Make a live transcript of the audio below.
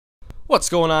What's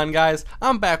going on, guys?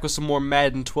 I'm back with some more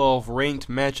Madden 12 ranked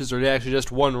matches, or actually just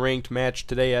one ranked match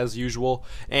today as usual,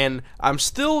 and I'm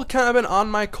still kind of been on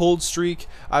my cold streak.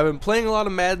 I've been playing a lot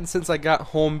of Madden since I got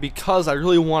home because I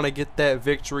really want to get that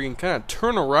victory and kind of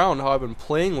turn around how I've been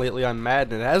playing lately on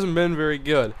Madden. It hasn't been very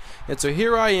good, and so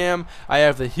here I am. I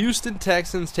have the Houston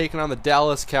Texans taking on the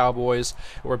Dallas Cowboys.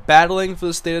 We're battling for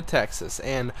the state of Texas,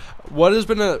 and what has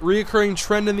been a reoccurring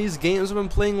trend in these games I've been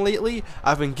playing lately,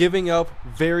 I've been giving up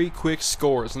very quick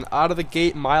scores, and out of the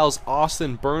gate Miles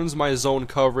Austin burns my zone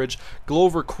coverage.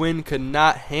 Glover Quinn could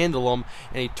not handle him,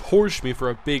 and he torched me for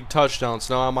a big touchdown.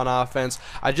 So now I'm on offense.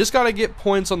 I just got to get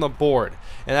points on the board,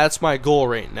 and that's my goal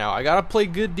right now. I got to play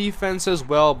good defense as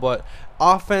well, but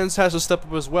offense has to step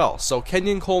up as well. So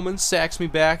Kenyon Coleman sacks me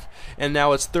back, and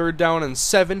now it's 3rd down and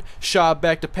 7. Shaw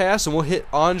back to pass, and we'll hit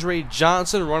Andre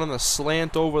Johnson running a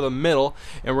slant over the middle,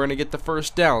 and we're going to get the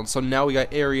 1st down. So now we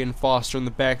got Arian Foster in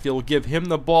the backfield. We'll give him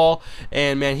the ball,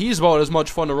 and man, he's about as much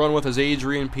fun to run with as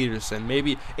Adrian Peterson.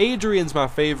 Maybe Adrian's my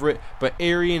favorite, but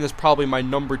Arian is probably my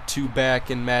number 2 back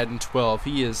in Madden 12.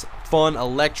 He is fun,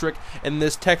 electric, and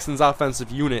this Texans offensive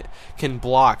unit can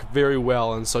block very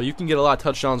well, and so you can get a lot of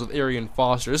touchdowns with Arian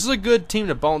Foster. This is a good team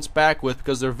to bounce back with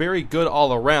because they're very good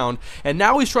all around, and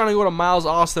now he's trying to go to Miles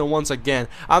Austin once again.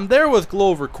 I'm there with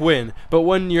Glover Quinn, but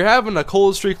when you're having a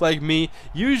cold streak like me,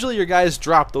 usually your guys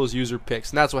drop those user picks,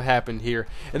 and that's what happened here.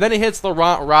 And then he hits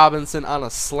Laurent Robinson on a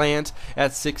slant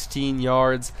at 16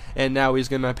 yards, and now he's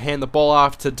going to hand the ball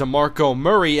off to DeMarco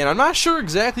Murray, and I'm not sure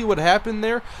exactly what happened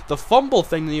there. The fumble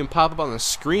thing didn't even pop up on the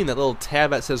screen, that little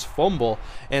tab that says fumble,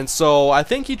 and so I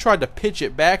think he tried to pitch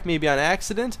it back maybe on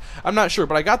accident. I'm not sure,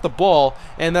 but I got the ball,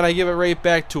 and then I give it right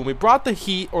back to him. We brought the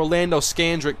heat. Orlando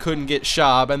Scandrick couldn't get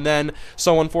Schaub, and then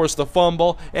someone forced the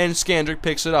fumble, and Scandrick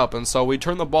picks it up, and so we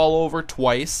turn the ball over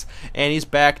twice, and he's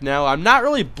back now. I'm not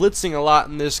really blitzing a lot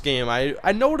in this game.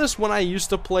 I noticed when I used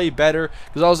to play better,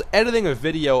 because I was editing a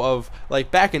video of, like,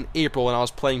 back in April when I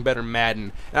was playing better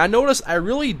Madden, and I noticed I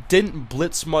really didn't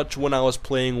blitz much when I was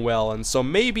playing well, and so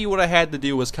maybe what I had to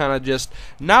do was kind of just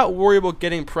not worry about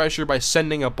getting pressure by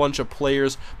sending a bunch of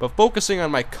players, but focusing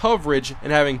on my coverage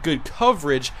and having good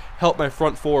coverage help my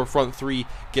front 4 or front 3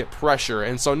 get pressure.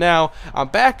 And so now I'm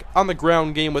back on the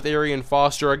ground game with Arian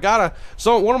Foster.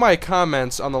 One of my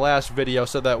comments on the last video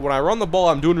said that when I run the ball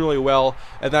I'm doing really well,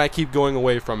 and then I keep going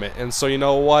away from it. And so you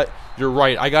know what? You're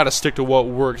right. I got to stick to what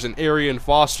works. And Arian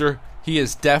Foster, he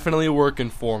is definitely working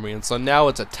for me. And so now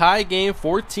it's a tie game,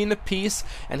 14 apiece,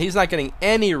 and he's not getting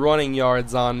any running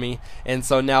yards on me. And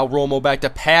so now Romo back to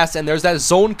pass, and there's that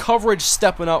zone coverage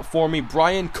stepping up for me.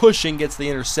 Brian Cushing gets the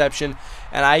interception,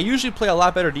 and I usually play a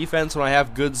lot better defense when I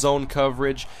have good zone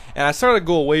coverage, and I started to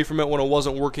go away from it when it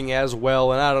wasn't working as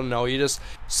well. And I don't know,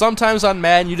 sometimes on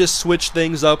Madden you just switch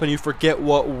things up and you forget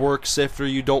what works after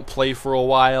you don't play for a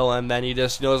while, and then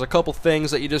there's a couple things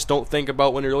that you just don't think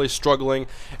about when you're really struggling,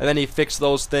 and then you fix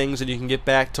those things and you can get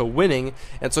back to winning.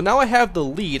 And so now I have the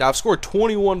lead. I've scored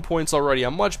 21 points already,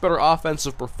 a much better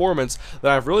offensive performance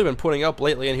that I've really been putting up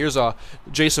lately. And here's a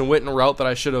Jason Witten route that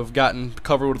I should have gotten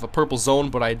covered with a purple zone,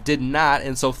 but I did not.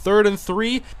 And so 3rd and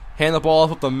 3, hand the ball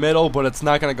up the middle, but it's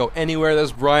not going to go anywhere.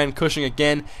 There's Brian Cushing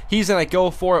again. He's going to go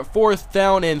for it. 4th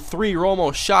down and 3.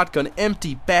 Romo shotgun,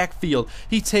 empty backfield.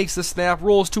 He takes the snap,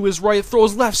 rolls to his right,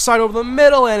 throws left side over the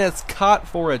middle, and it's caught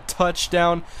for a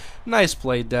touchdown. Nice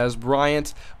play, Des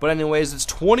Bryant. But anyways, it's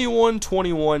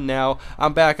 21-21 now.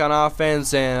 I'm back on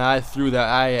offense, and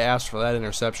I asked for that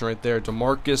interception right there to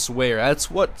Marcus Ware.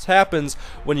 That's what happens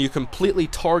when you completely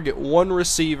target one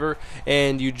receiver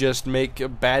and you just make a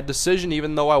bad decision.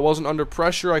 Even though I wasn't under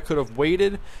pressure, I could have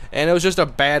waited, and it was just a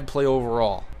bad play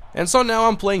overall. And so now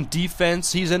I'm playing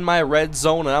defense. He's in my red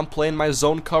zone, and I'm playing my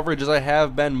zone coverage as I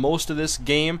have been most of this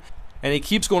game. And he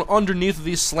keeps going underneath of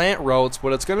these slant routes,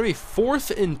 but it's going to be 4th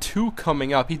and 2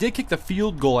 coming up. He did kick the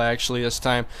field goal actually this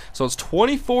time, so it's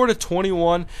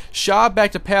 24-21. Shaw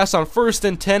back to pass on 1st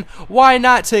and 10. Why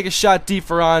not take a shot deep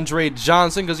for Andre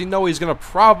Johnson? Because you know he's going to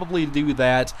probably do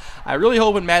that. I really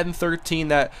hope in Madden 13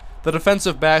 that the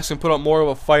defensive backs can put up more of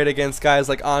a fight against guys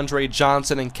like Andre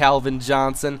Johnson and Calvin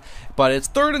Johnson. But it's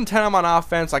 3rd and 10. I'm on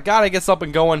offense. I got to get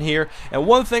something going here. And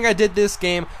one thing I did this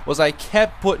game was I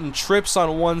kept putting trips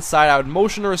on one side. I would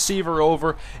motion the receiver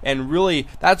over, and really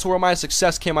that's where my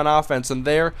success came on offense. And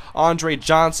there, Andre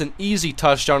Johnson, easy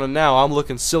touchdown. And now I'm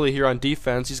looking silly here on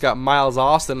defense. He's got Miles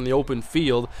Austin in the open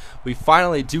field. We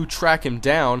finally do track him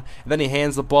down, and then he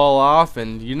hands the ball off,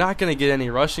 and you're not going to get any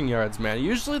rushing yards, man.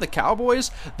 Usually the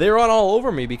Cowboys, they run all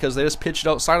over me because they just pitch it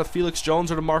outside of Felix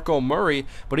Jones or DeMarco Murray,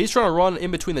 but he's trying to run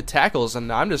in between the tackles tackles,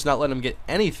 and I'm just not letting him get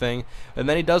anything. And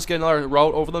then he does get another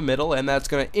route over the middle, and that's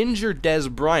going to injure Des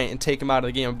Bryant and take him out of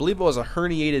the game. I believe it was a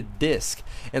herniated disc.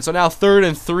 And so now 3rd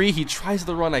and 3, he tries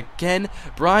the run again.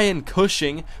 Brian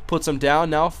Cushing puts him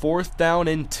down. Now 4th down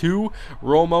and 2.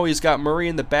 Romo, he's got Murray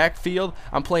in the backfield.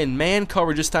 I'm playing man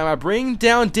coverage this time. I bring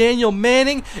down Daniel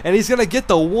Manning, and he's going to get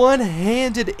the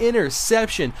one-handed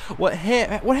interception. What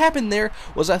happened there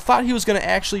was I thought he was going to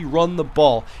actually run the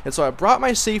ball. And so I brought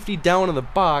my safety down in the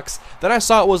box. Then I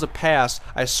saw it was a pass.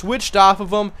 I switched off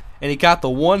of him, and he got the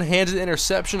one-handed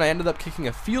interception. I ended up kicking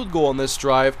a field goal on this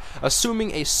drive, assuming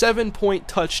a 7-point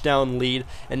touchdown lead.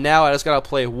 And now I just got to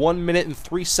play 1 minute and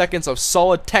 3 seconds of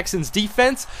solid Texans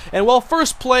defense. And well,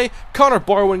 first play, Connor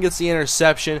Barwin gets the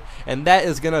interception, and that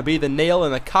is going to be the nail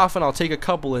in the coffin. I'll take a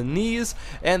couple of knees,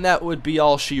 and that would be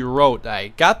all she wrote. I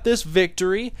got this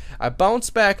victory. I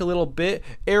bounced back a little bit.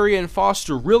 Arian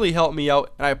Foster really helped me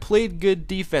out, and I played good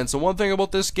defense. And one thing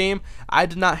about this game, I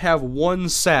did not have 1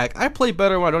 sack. I play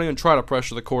better when I don't even try to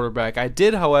pressure the quarterback. I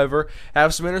did, however,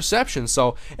 have some interceptions.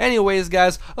 So anyways,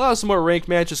 guys, I'll have some more ranked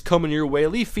matches coming your way.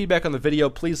 Leave feedback on the video.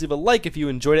 Please leave a like if you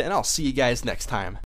enjoyed it, and I'll see you guys next time.